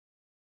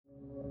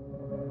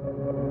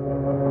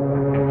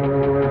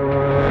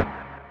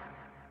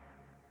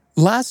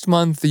Last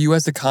month, the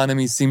U.S.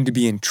 economy seemed to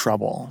be in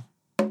trouble.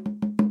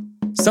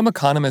 Some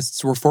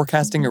economists were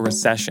forecasting a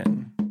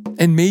recession,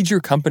 and major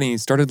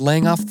companies started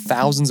laying off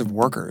thousands of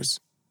workers.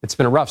 It's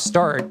been a rough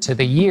start to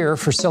the year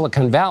for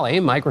Silicon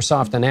Valley.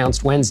 Microsoft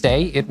announced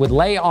Wednesday it would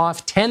lay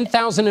off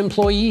 10,000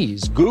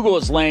 employees. Google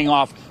is laying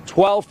off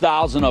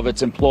 12,000 of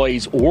its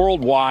employees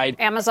worldwide.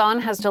 Amazon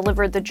has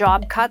delivered the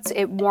job cuts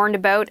it warned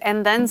about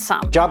and then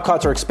some. Job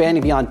cuts are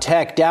expanding beyond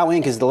tech. Dow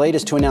Inc. is the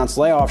latest to announce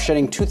layoffs,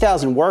 shedding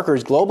 2,000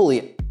 workers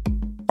globally.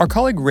 Our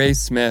colleague Ray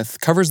Smith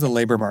covers the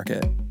labor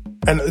market.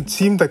 And it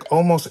seemed like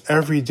almost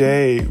every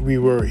day we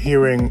were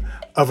hearing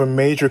of a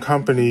major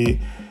company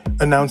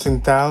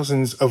announcing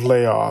thousands of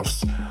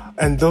layoffs.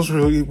 And those were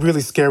really, really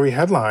scary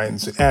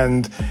headlines.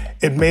 And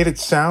it made it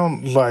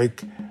sound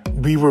like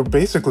we were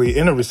basically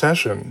in a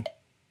recession.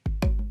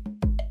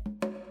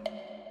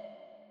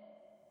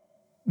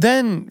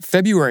 Then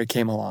February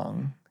came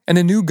along, and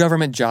a new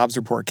government jobs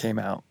report came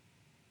out.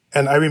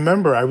 And I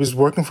remember I was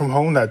working from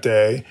home that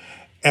day,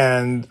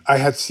 and I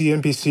had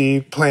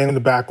CNBC playing in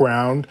the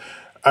background.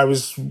 I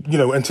was,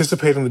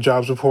 anticipating the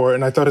jobs report,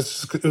 and I thought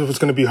it was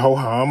going to be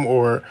ho-hum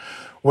or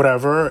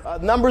whatever.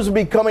 Numbers will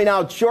be coming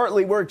out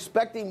shortly. We're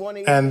expecting one.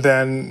 And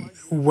then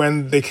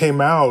when they came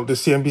out, the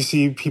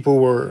CNBC people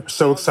were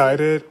so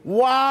excited.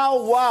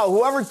 Wow.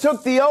 Whoever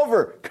took the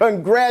over,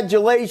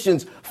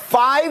 congratulations.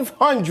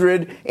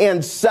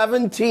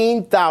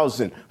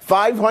 517,000.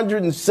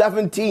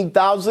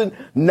 517,000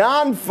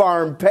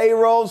 non-farm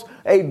payrolls,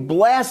 a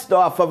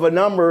blast-off of a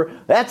number.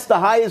 That's the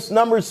highest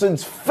number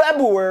since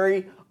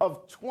February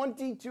of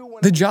 22.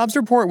 The jobs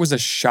report was a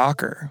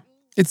shocker.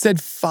 It said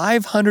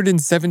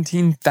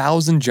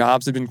 517,000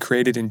 jobs had been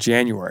created in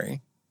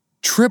January,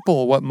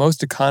 triple what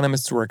most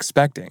economists were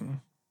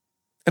expecting.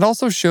 It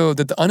also showed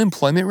that the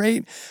unemployment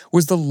rate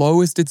was the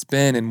lowest it's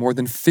been in more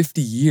than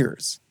 50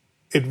 years.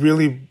 It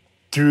really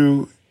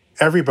threw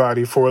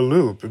everybody for a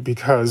loop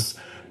because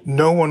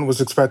no one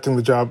was expecting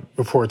the job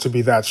report to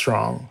be that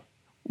strong.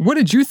 What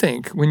did you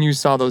think when you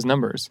saw those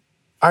numbers?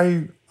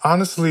 I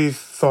honestly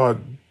thought,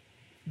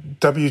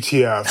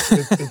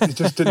 WTF. It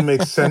just didn't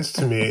make sense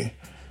to me.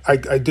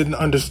 I didn't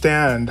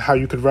understand how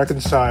you could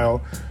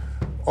reconcile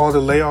all the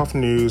layoff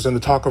news and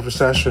the talk of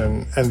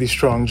recession and these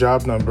strong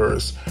job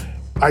numbers.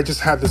 I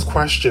just had this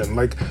question,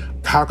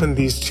 how can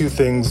these two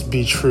things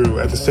be true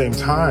at the same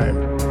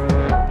time?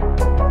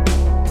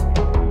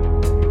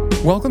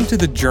 Welcome to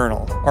The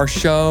Journal, our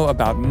show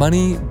about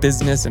money,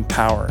 business, and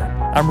power.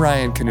 I'm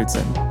Ryan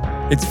Knutson.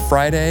 It's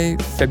Friday,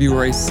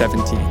 February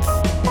 17th.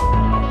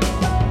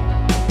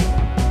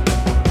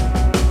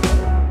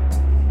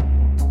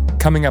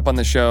 Coming up on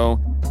the show,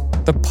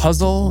 the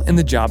puzzle in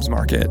the jobs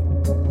market.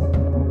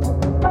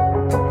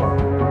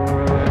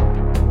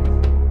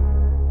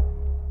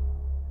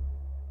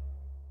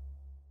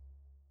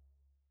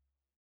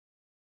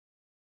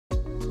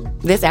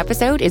 This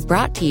episode is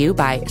brought to you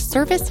by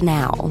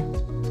ServiceNow.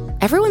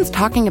 Everyone's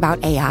talking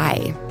about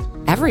AI.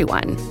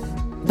 Everyone.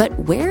 But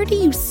where do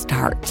you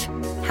start?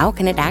 How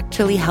can it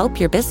actually help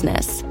your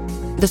business?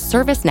 The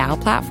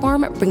ServiceNow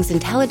platform brings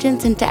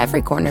intelligence into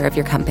every corner of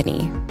your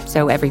company.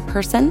 So every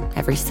person,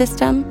 every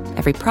system,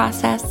 every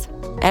process,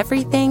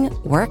 everything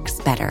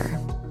works better.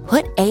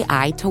 Put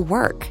AI to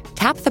work.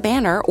 Tap the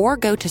banner or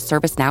go to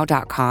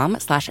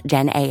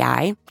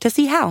servicenow.com/GenAI to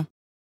see how.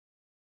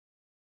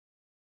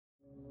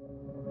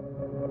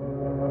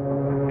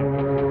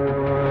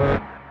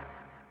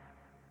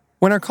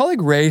 When our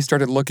colleague Ray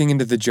started looking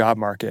into the job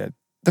market,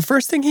 the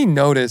first thing he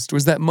noticed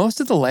was that most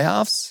of the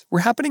layoffs were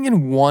happening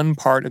in one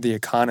part of the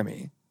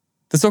economy,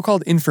 the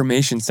so-called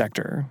information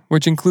sector,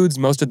 which includes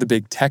most of the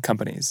big tech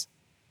companies.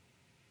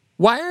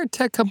 Why are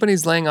tech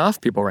companies laying off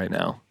people right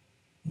now?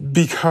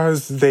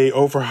 Because they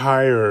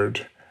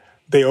overhired.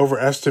 They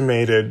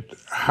overestimated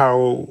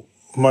how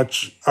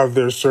much of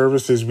their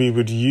services we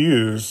would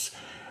use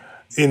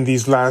in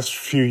these last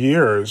few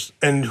years.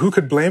 And who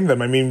could blame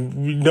them? I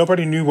mean,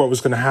 nobody knew what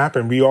was going to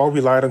happen. We all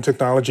relied on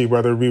technology,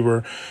 whether we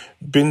were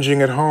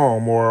binging at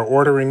home or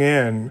ordering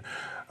in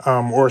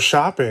or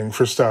shopping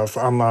for stuff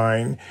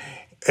online.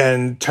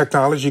 And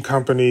technology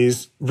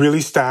companies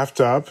really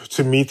staffed up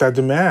to meet that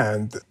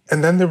demand.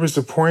 And then there was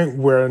a point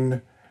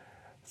when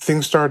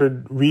things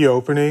started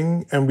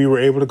reopening and we were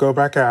able to go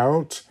back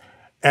out.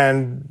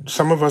 And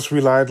some of us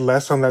relied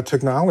less on that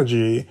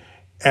technology.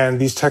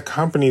 And these tech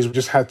companies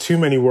just had too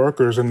many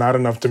workers and not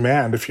enough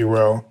demand, if you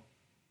will.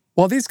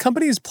 While these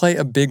companies play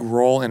a big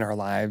role in our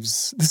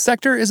lives, the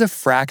sector is a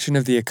fraction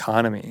of the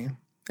economy.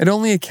 It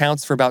only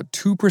accounts for about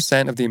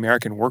 2% of the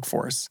American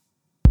workforce.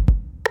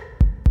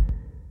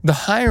 The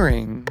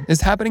hiring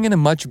is happening in a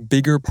much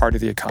bigger part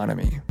of the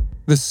economy,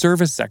 the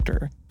service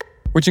sector,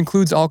 which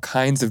includes all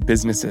kinds of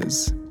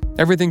businesses,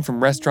 everything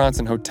from restaurants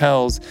and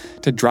hotels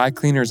to dry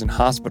cleaners and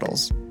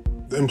hospitals.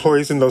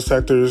 Employees in those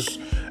sectors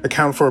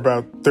account for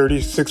about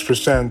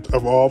 36%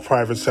 of all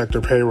private sector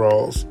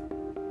payrolls.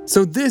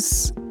 So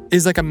this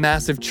is like a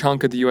massive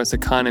chunk of the U.S.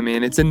 economy,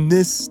 and it's in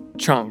this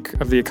chunk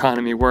of the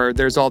economy where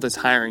there's all this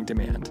hiring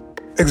demand.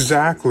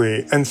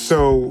 Exactly. And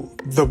so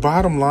the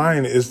bottom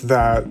line is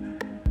that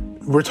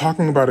we're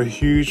talking about a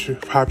huge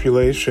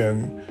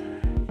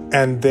population,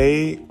 and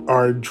they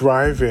are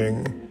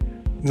driving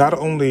not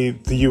only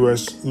the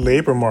U.S.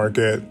 labor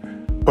market,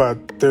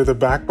 but they're the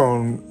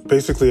backbone,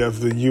 basically,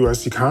 of the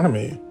U.S.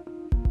 economy.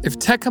 If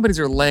tech companies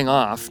are laying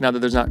off now that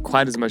there's not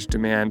quite as much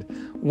demand,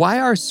 why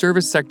are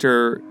service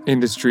sector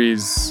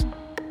industries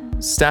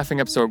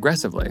staffing up so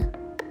aggressively?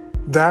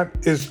 That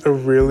is a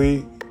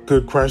really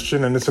good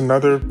question, and it's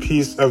another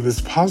piece of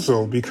this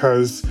puzzle,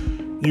 because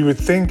you would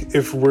think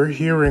if we're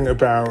hearing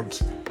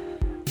about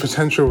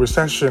potential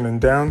recession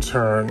and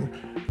downturn,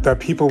 that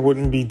people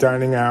wouldn't be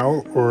dining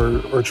out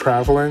or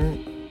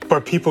traveling,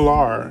 but people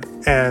are.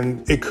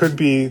 And it could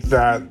be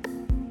that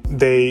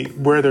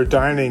where they're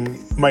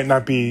dining might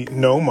not be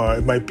Noma,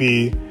 it might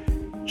be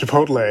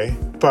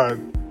Chipotle, but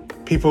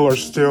people are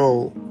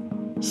still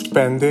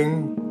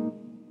spending.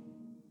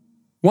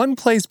 One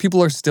place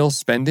people are still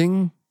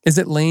spending is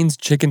at Lane's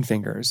Chicken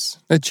Fingers,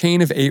 a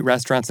chain of 8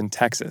 restaurants in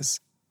Texas.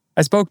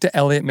 I spoke to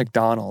Elliot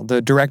McDonald,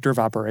 the director of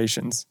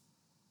operations.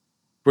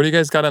 What do you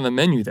guys got on the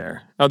menu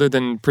there, other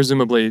than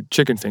presumably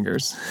chicken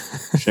fingers?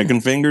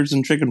 Chicken fingers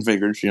and chicken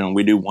fingers.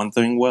 We do one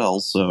thing well.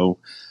 So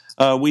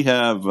we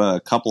have a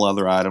couple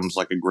other items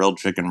like a grilled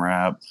chicken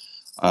wrap,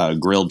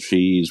 grilled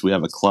cheese. We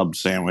have a club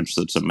sandwich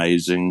that's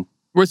amazing.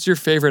 What's your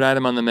favorite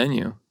item on the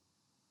menu?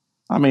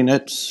 I mean,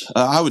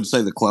 I would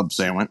say the club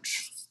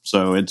sandwich.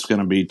 So it's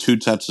going to be 2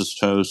 Texas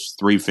toast,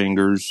 3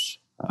 fingers,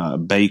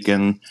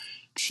 bacon,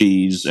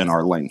 cheese, and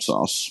our Lane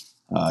sauce.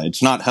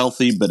 It's not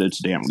healthy, but it's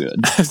damn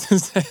good.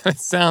 It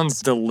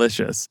sounds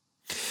delicious.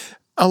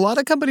 A lot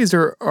of companies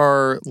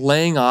are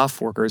laying off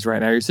workers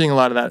right now. You're seeing a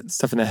lot of that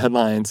stuff in the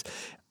headlines.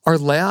 Are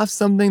layoffs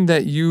something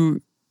that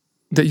you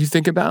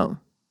think about?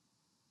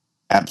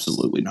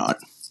 Absolutely not.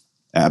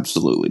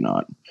 Absolutely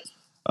not.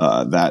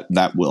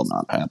 That will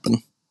not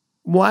happen.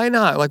 Why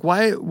not? Like,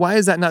 why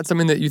is that not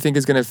something that you think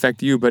is going to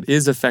affect you, but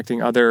is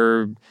affecting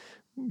other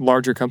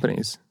larger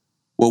companies?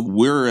 Well,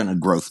 we're in a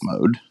growth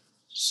mode.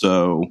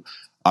 So,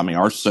 I mean,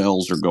 our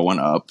sales are going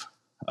up.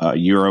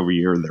 Year over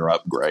year, they're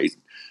up great.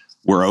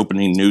 We're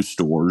opening new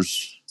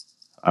stores.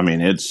 I mean,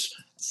 it's,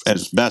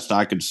 as best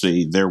I could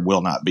see, there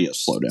will not be a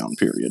slowdown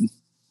period.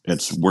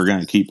 We're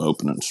going to keep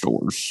opening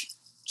stores.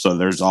 So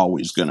there's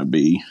always going to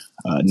be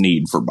a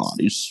need for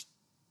bodies.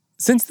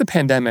 Since the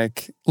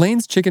pandemic,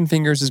 Lane's Chicken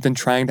Fingers has been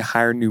trying to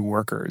hire new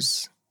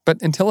workers.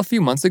 But until a few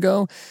months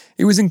ago,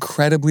 it was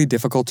incredibly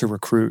difficult to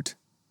recruit.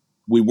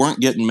 We weren't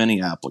getting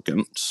many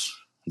applicants.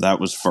 That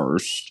was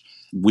first.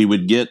 We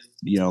would get,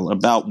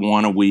 about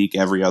one a week,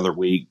 every other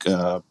week.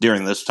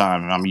 During this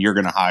time, I mean, you're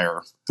going to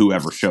hire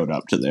whoever showed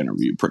up to the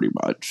interview pretty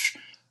much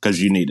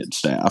because you needed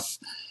staff.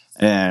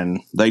 And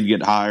they'd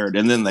get hired,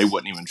 and then they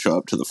wouldn't even show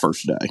up to the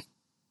first day.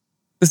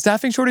 The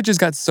staffing shortages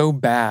got so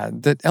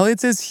bad that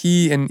Elliot says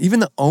he and even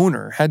the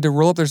owner had to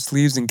roll up their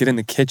sleeves and get in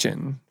the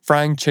kitchen,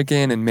 frying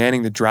chicken and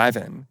manning the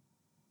drive-in.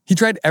 He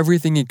tried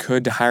everything he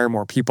could to hire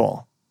more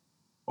people.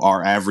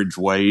 Our average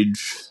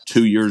wage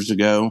 2 years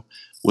ago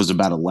was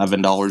about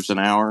 $11 an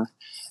hour,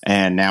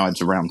 and now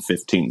it's around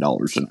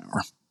 $15 an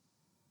hour.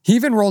 He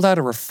even rolled out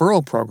a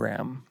referral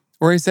program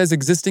where he says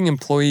existing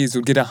employees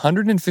would get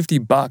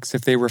 $150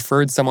 if they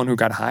referred someone who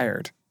got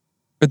hired.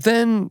 But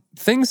then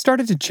things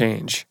started to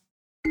change.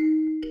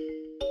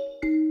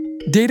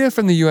 Data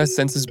from the U.S.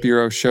 Census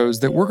Bureau shows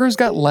that workers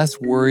got less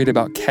worried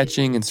about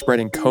catching and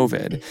spreading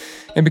COVID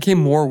and became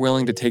more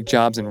willing to take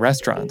jobs in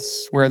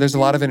restaurants, where there's a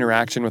lot of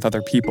interaction with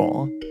other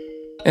people.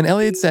 And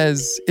Elliot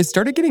says it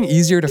started getting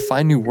easier to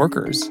find new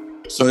workers.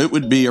 So it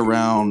would be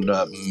around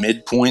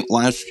midpoint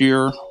last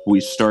year,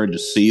 we started to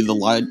see the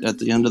light at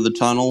the end of the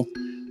tunnel.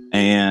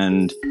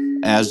 And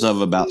as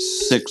of about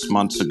 6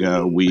 months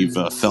ago, we've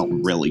felt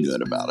really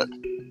good about it.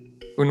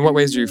 In what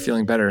ways are you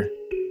feeling better?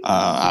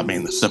 I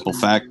mean, the simple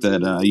fact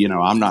that,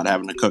 I'm not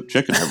having to cook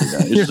chicken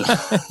every day.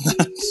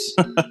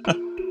 So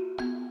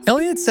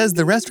Elliot says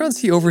the restaurants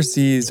he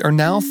oversees are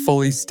now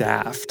fully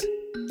staffed,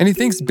 and he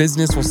thinks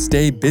business will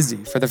stay busy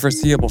for the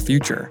foreseeable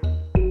future.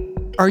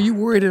 Are you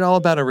worried at all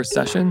about a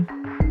recession?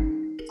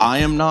 I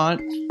am not.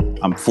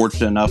 I'm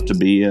fortunate enough to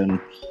be in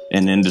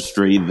an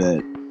industry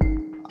that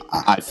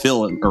I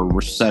feel a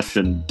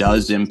recession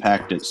does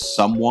impact it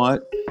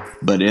somewhat,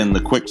 but in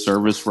the quick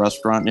service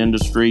restaurant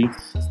industry,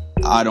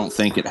 I don't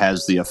think it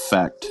has the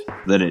effect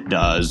that it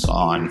does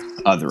on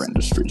other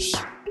industries.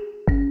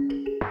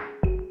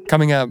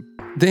 Coming up,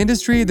 the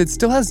industry that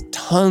still has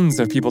tons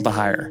of people to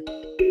hire.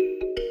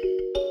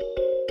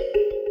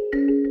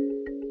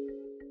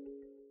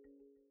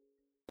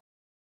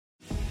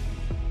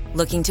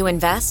 Looking to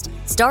invest?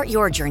 Start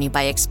your journey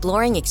by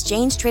exploring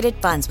exchange-traded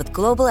funds with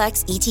Global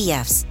X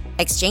ETFs.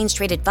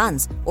 Exchange-traded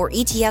funds, or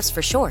ETFs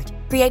for short,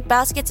 create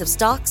baskets of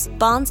stocks,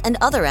 bonds, and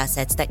other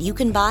assets that you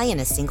can buy in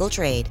a single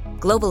trade.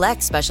 Global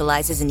X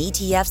specializes in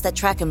ETFs that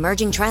track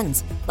emerging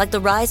trends, like the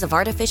rise of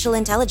artificial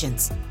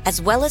intelligence,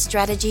 as well as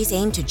strategies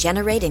aimed to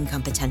generate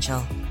income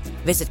potential.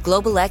 Visit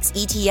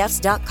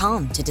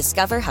globalxetfs.com to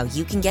discover how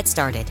you can get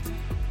started.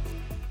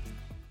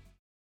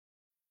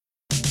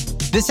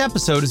 This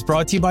episode is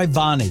brought to you by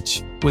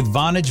Vonage. With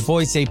Vonage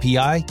Voice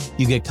API,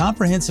 you get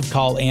comprehensive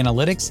call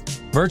analytics,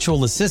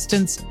 virtual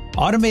assistants,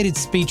 automated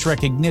speech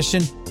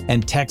recognition,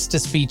 and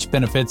text-to-speech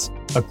benefits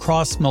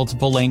across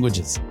multiple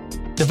languages.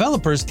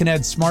 Developers can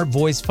add smart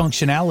voice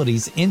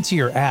functionalities into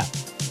your app,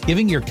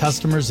 giving your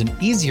customers an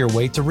easier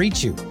way to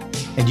reach you.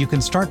 And you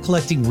can start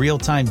collecting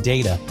real-time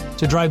data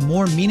to drive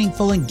more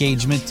meaningful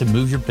engagement to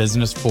move your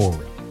business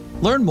forward.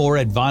 Learn more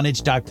at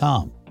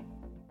Vonage.com.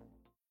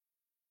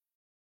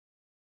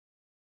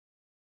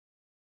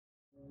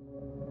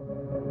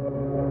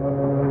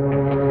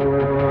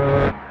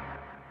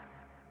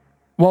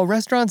 While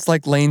restaurants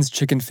like Lane's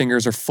Chicken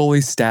Fingers are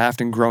fully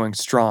staffed and growing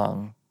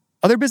strong,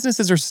 other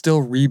businesses are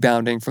still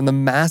rebounding from the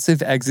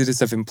massive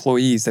exodus of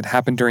employees that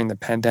happened during the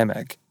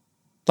pandemic,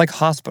 like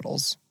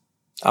hospitals.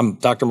 I'm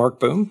Dr.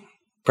 Mark Boom,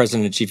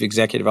 President and Chief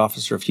Executive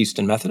Officer of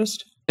Houston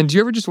Methodist. And do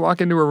you ever just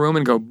walk into a room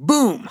and go,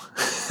 boom?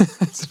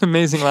 It's an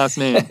amazing last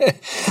name.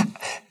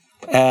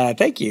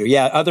 Thank you.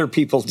 Yeah, other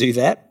people do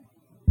that.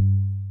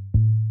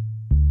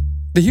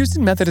 The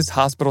Houston Methodist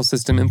Hospital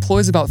system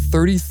employs about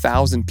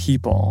 30,000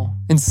 people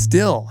and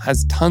still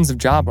has tons of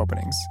job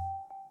openings.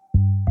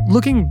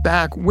 Looking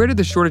back, where did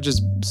the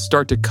shortages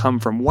start to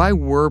come from? Why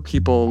were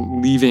people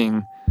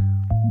leaving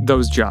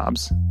those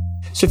jobs?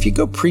 So if you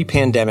go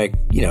pre-pandemic,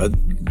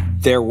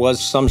 there was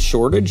some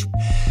shortage,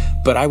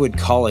 but I would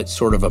call it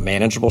sort of a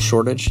manageable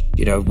shortage.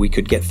 We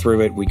could get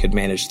through it. We could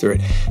manage through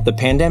it. The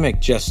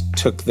pandemic just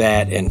took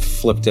that and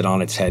flipped it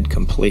on its head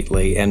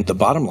completely. And the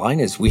bottom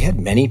line is we had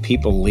many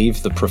people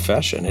leave the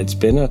profession. It's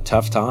been a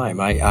tough time.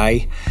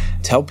 I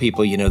tell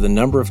people, the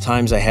number of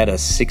times I had a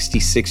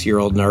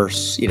 66-year-old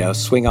nurse,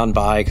 swing on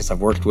by because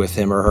I've worked with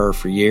him or her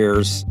for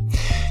years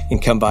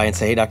and come by and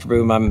say, hey, Dr.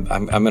 Boom, I'm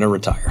going to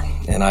retire.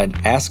 And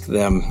I'd ask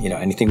them,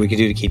 anything we could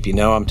do to keep you?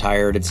 No, I'm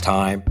tired. It's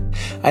time.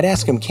 I'd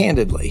ask them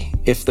candidly,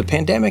 if the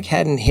pandemic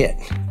hadn't hit,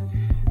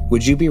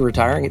 would you be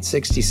retiring at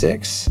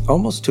 66?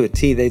 Almost to a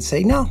T, they'd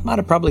say, no, I'd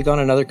have probably gone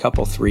another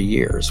 3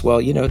 years. Well,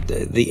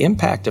 the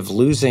impact of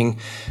losing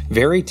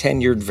very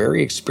tenured,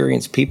 very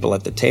experienced people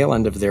at the tail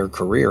end of their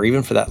career,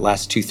 even for that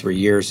last 2-3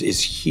 years,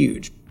 is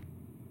huge.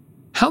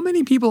 How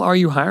many people are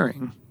you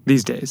hiring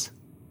these days?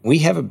 We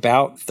have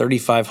about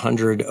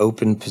 3,500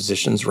 open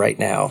positions right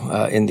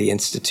now in the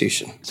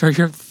institution. Sorry,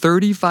 you have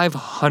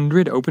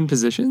 3,500 open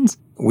positions?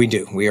 We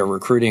do. We are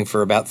recruiting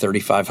for about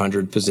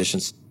 3,500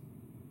 positions.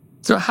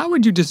 So how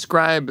would you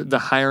describe the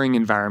hiring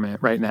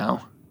environment right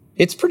now?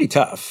 It's pretty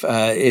tough.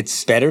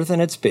 It's better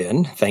than it's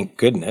been, thank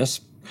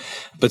goodness,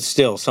 but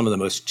still some of the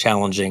most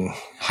challenging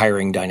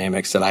hiring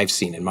dynamics that I've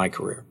seen in my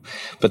career.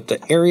 But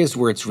the areas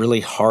where it's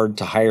really hard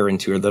to hire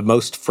into are the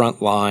most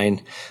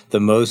frontline, the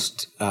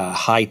most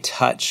high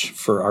touch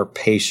for our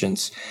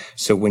patients.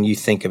 So when you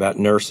think about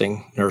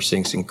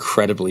nursing's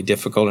incredibly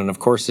difficult. And of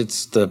course,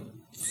 it's the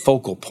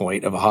focal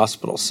point of a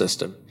hospital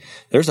system.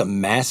 There's a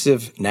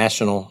massive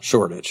national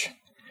shortage.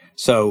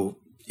 So,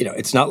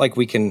 it's not like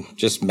we can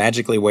just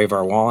magically wave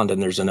our wand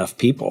and there's enough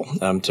people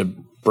to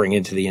bring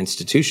into the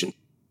institution.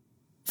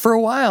 For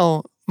a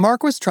while,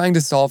 Mark was trying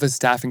to solve his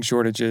staffing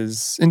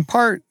shortages, in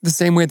part the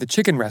same way the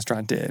chicken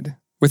restaurant did,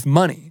 with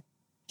money.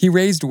 He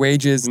raised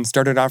wages and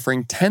started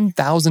offering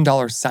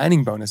 $10,000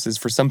 signing bonuses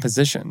for some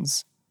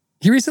positions.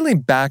 He recently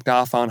backed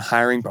off on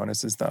hiring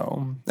bonuses,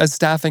 though, as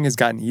staffing has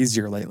gotten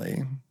easier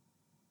lately.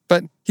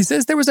 But he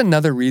says there was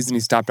another reason he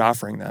stopped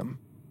offering them.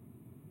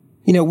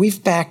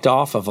 We've backed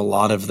off of a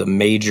lot of the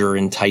major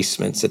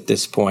enticements at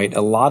this point.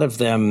 A lot of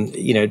them,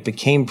 it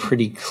became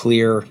pretty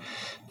clear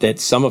that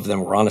some of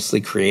them were honestly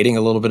creating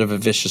a little bit of a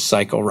vicious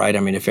cycle, right? I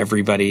mean, if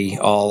everybody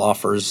all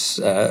offers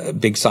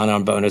big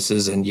sign-on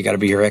bonuses and you got to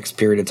be here X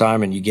period of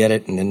time and you get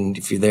it, and then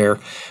if you're there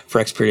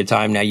for X period of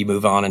time, now you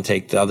move on and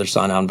take the other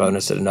sign-on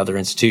bonus at another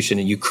institution,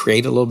 and you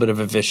create a little bit of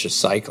a vicious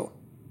cycle.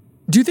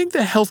 Do you think the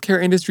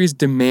healthcare industry's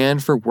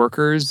demand for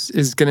workers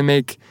is going to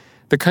make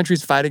the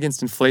country's fight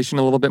against inflation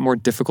a little bit more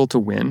difficult to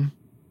win?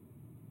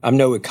 I'm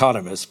no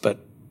economist, but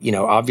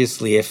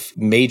obviously if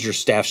major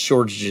staff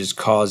shortages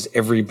cause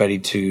everybody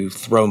to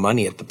throw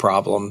money at the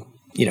problem,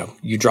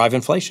 you drive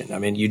inflation. I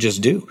mean, you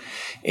just do.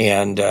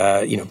 And,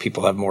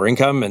 people have more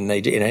income and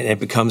it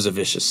becomes a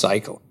vicious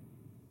cycle.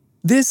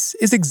 This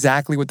is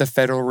exactly what the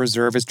Federal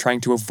Reserve is trying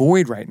to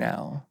avoid right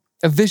now.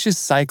 A vicious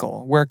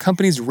cycle where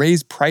companies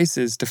raise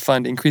prices to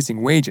fund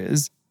increasing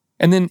wages,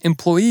 and then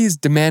employees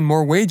demand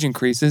more wage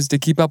increases to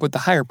keep up with the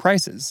higher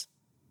prices.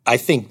 I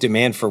think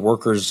demand for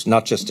workers,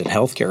 not just in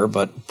healthcare,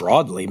 but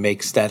broadly,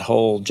 makes that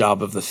whole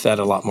job of the Fed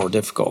a lot more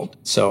difficult.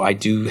 So I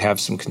do have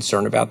some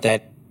concern about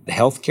that.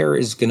 Healthcare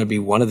is going to be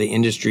one of the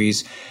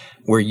industries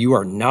where you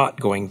are not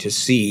going to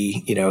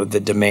see, the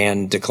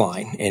demand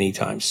decline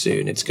anytime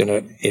soon. It's going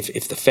to,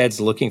 if the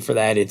Fed's looking for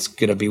that, it's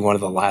going to be one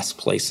of the last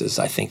places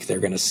I think they're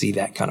going to see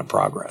that kind of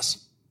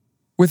progress.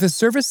 With the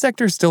service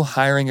sector still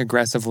hiring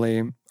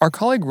aggressively, our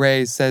colleague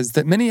Ray says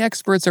that many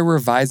experts are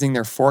revising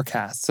their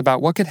forecasts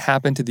about what could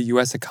happen to the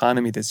U.S.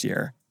 economy this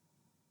year.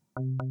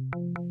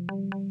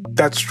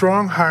 That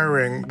strong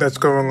hiring that's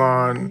going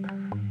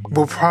on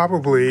will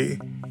probably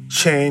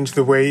change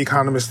the way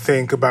economists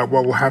think about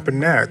what will happen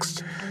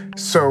next.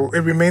 So it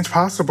remains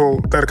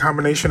possible that a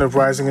combination of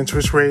rising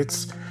interest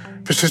rates,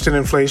 persistent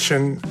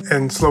inflation,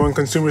 and slowing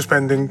consumer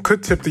spending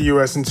could tip the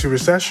U.S. into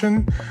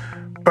recession.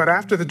 But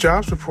after the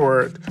jobs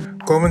report,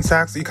 Goldman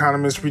Sachs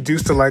economists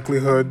reduced the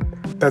likelihood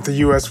that the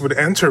U.S. would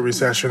enter a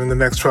recession in the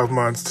next 12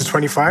 months to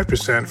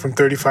 25% from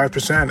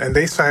 35%, and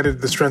they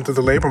cited the strength of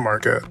the labor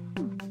market.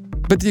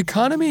 But the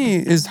economy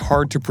is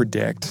hard to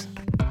predict.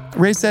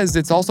 Ray says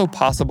it's also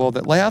possible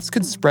that layoffs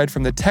could spread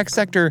from the tech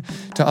sector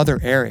to other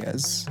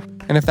areas.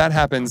 And if that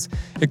happens,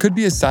 it could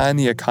be a sign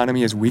the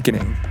economy is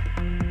weakening.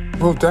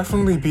 We'll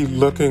definitely be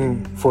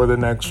looking for the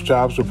next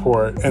jobs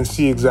report and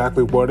see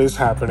exactly what is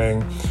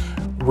happening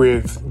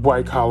with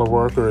white-collar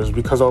workers,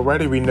 because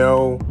already we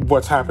know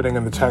what's happening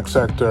in the tech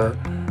sector.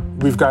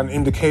 We've gotten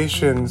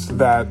indications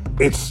that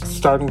it's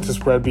starting to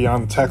spread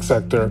beyond the tech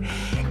sector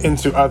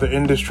into other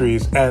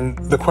industries. And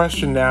the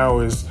question now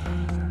is,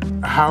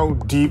 how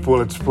deep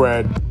will it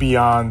spread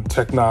beyond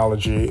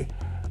technology?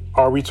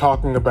 Are we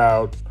talking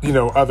about,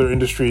 other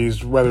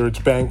industries, whether it's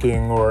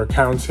banking or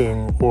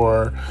accounting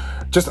or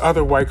just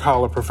other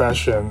white-collar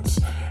professions?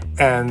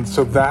 And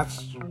so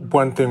that's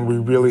one thing we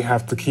really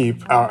have to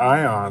keep our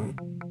eye on.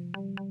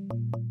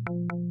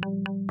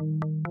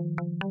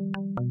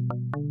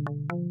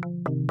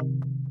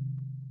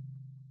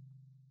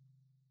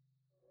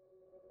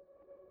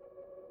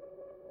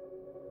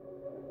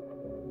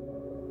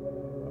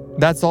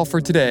 That's all for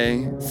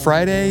today,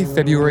 Friday,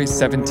 February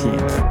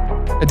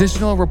 17th.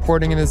 Additional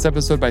reporting in this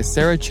episode by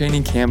Sarah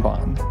Cheney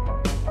Cambon.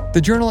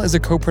 The Journal is a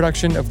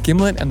co-production of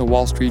Gimlet and The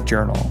Wall Street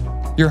Journal.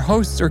 Your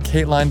hosts are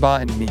Kate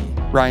Linebaugh and me,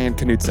 Ryan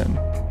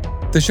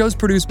Knutson. The show's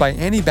produced by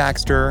Annie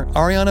Baxter,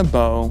 Ariana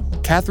Bowe,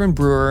 Catherine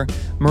Brewer,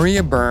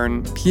 Maria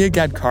Byrne, Pia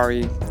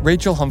Gadkari,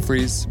 Rachel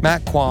Humphreys,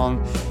 Matt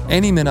Kwong,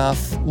 Annie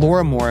Minoff,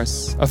 Laura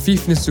Morris,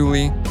 Afif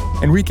Nasuli,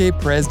 Enrique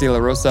Perez de la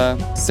Rosa,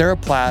 Sarah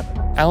Platt,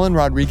 Alan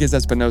Rodriguez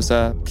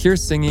Espinosa,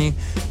 Pierce Singy,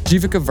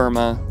 Jivika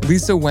Verma,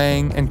 Lisa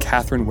Wang, and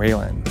Catherine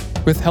Whalen,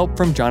 with help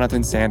from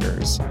Jonathan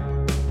Sanders.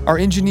 Our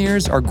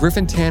engineers are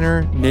Griffin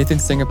Tanner, Nathan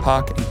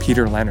Singapok, and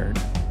Peter Leonard.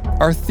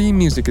 Our theme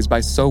music is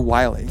by So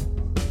Wiley.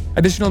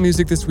 Additional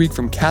music this week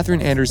from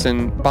Catherine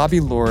Anderson, Bobby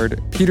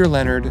Lord, Peter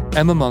Leonard,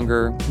 Emma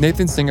Munger,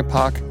 Nathan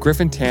Singapok,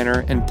 Griffin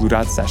Tanner, and Blue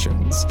Dot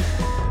Sessions.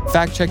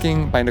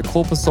 Fact-checking by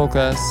Nicole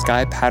Pasolka,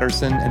 Sky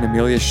Patterson, and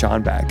Amelia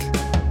Schonbeck.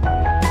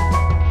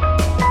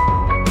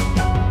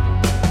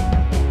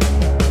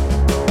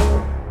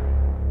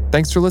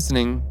 Thanks for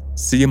listening.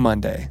 See you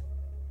Monday.